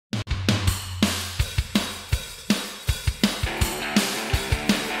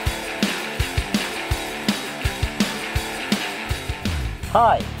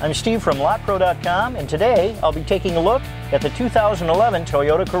Hi, I'm Steve from LotPro.com, and today I'll be taking a look at the 2011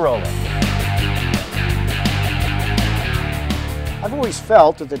 Toyota Corolla. I've always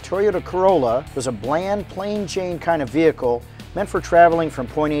felt that the Toyota Corolla was a bland, plain Jane kind of vehicle meant for traveling from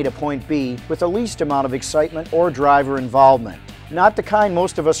point A to point B with the least amount of excitement or driver involvement. Not the kind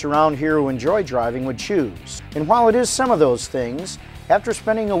most of us around here who enjoy driving would choose. And while it is some of those things, after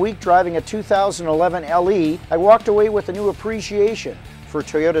spending a week driving a 2011 LE, I walked away with a new appreciation for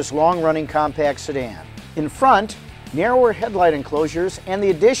Toyota's long-running compact sedan. In front, narrower headlight enclosures and the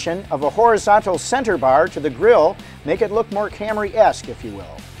addition of a horizontal center bar to the grille make it look more Camry-esque, if you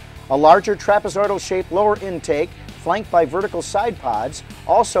will. A larger trapezoidal-shaped lower intake, flanked by vertical side pods,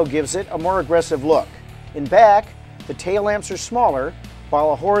 also gives it a more aggressive look. In back, the tail lamps are smaller,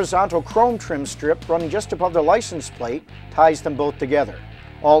 while a horizontal chrome trim strip running just above the license plate ties them both together.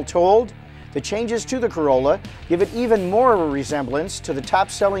 All told, the changes to the Corolla give it even more of a resemblance to the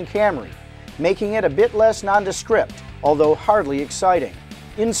top-selling Camry, making it a bit less nondescript, although hardly exciting.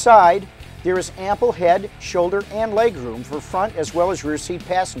 Inside, there is ample head, shoulder, and leg room for front as well as rear seat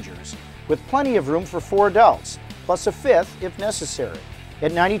passengers, with plenty of room for 4 adults, plus a 5th if necessary.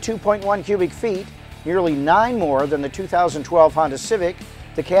 At 92.1 cubic feet, nearly 9 more than the 2012 Honda Civic,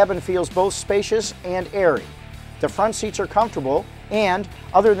 the cabin feels both spacious and airy. The front seats are comfortable and,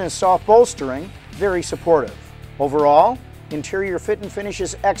 other than soft bolstering, very supportive. Overall, interior fit and finish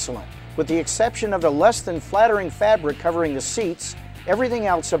is excellent. With the exception of the less than flattering fabric covering the seats, everything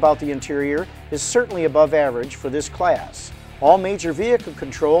else about the interior is certainly above average for this class. All major vehicle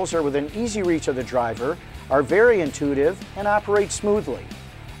controls are within easy reach of the driver, are very intuitive, and operate smoothly.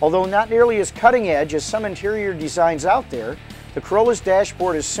 Although not nearly as cutting edge as some interior designs out there, the Corolla's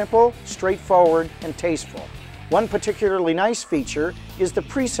dashboard is simple, straightforward, and tasteful. One particularly nice feature is the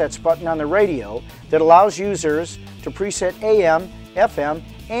presets button on the radio that allows users to preset AM, FM,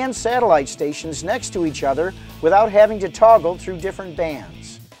 and satellite stations next to each other without having to toggle through different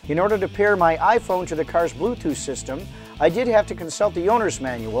bands. In order to pair my iPhone to the car's Bluetooth system, I did have to consult the owner's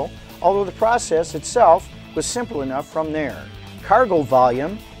manual, although the process itself was simple enough from there. Cargo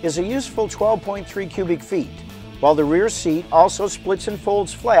volume is a useful 12.3 cubic feet, while the rear seat also splits and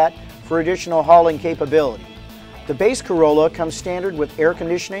folds flat for additional hauling capability. The base Corolla comes standard with air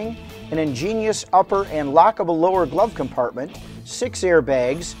conditioning, an ingenious upper and lockable lower glove compartment, 6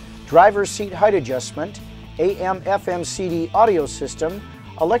 airbags, driver's seat height adjustment, AM/FM CD audio system,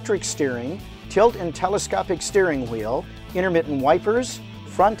 electric steering, tilt and telescopic steering wheel, intermittent wipers,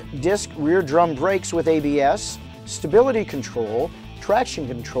 front disc rear drum brakes with ABS, stability control, traction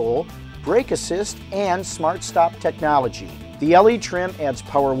control, brake assist, and smart stop technology. The LE trim adds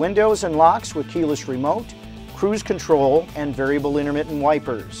power windows and locks with keyless remote, cruise control, and variable intermittent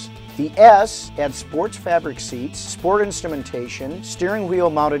wipers. The S adds sports fabric seats, sport instrumentation, steering wheel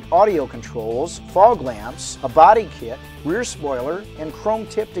mounted audio controls, fog lamps, a body kit, rear spoiler, and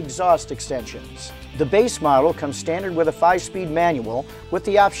chrome-tipped exhaust extensions. The base model comes standard with a 5-speed manual with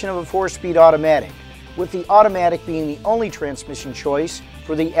the option of a 4-speed automatic, with the automatic being the only transmission choice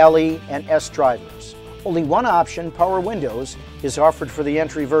for the LE and S drivers. Only one option, power windows, is offered for the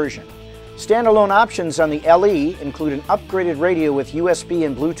entry version. Standalone options on the LE include an upgraded radio with USB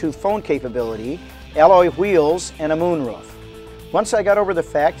and Bluetooth phone capability, alloy wheels, and a moonroof. Once I got over the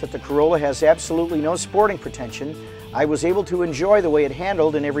fact that the Corolla has absolutely no sporting pretension, I was able to enjoy the way it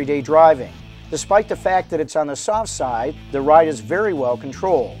handled in everyday driving. Despite the fact that it's on the soft side, the ride is very well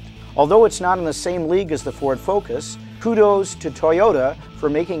controlled. Although it's not in the same league as the Ford Focus, kudos to Toyota for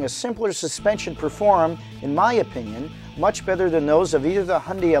making a simpler suspension perform, in my opinion, much better than those of either the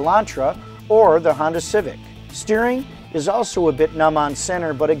Hyundai Elantra or the Honda Civic. Steering is also a bit numb on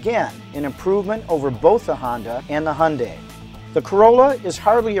center, but again, an improvement over both the Honda and the Hyundai. The Corolla is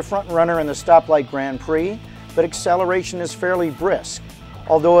hardly a front runner in the Stoplight Grand Prix, but acceleration is fairly brisk.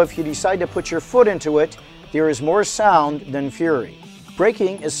 Although if you decide to put your foot into it, there is more sound than fury.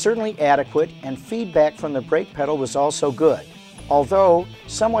 Braking is certainly adequate, and feedback from the brake pedal was also good, although,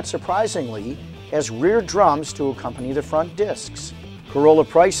 somewhat surprisingly, has rear drums to accompany the front discs. Corolla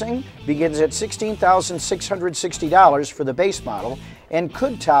pricing begins at $16,660 for the base model and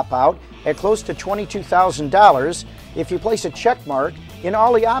could top out at close to $22,000 if you place a check mark in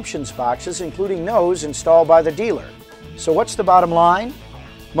all the options boxes, including those installed by the dealer. So what's the bottom line?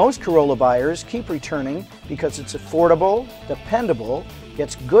 Most Corolla buyers keep returning because it's affordable, dependable,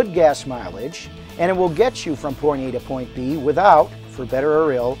 gets good gas mileage, and it will get you from point A to point B without, for better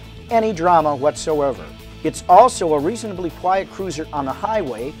or ill, any drama whatsoever. It's also a reasonably quiet cruiser on the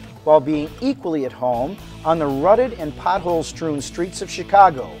highway while being equally at home on the rutted and pothole-strewn streets of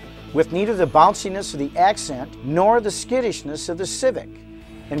Chicago, with neither the bounciness of the Accent nor the skittishness of the Civic,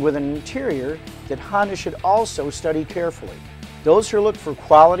 and with an interior that Honda should also study carefully. Those who look for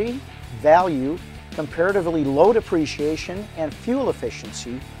quality, value, comparatively low depreciation, and fuel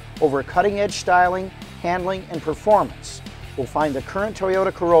efficiency over cutting-edge styling, handling, and performance will find the current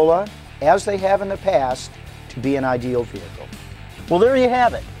Toyota Corolla, as they have in the past, to be an ideal vehicle. Well, there you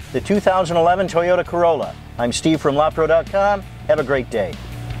have it, the 2011 Toyota Corolla. I'm Steve from LotPro.com. Have a great day.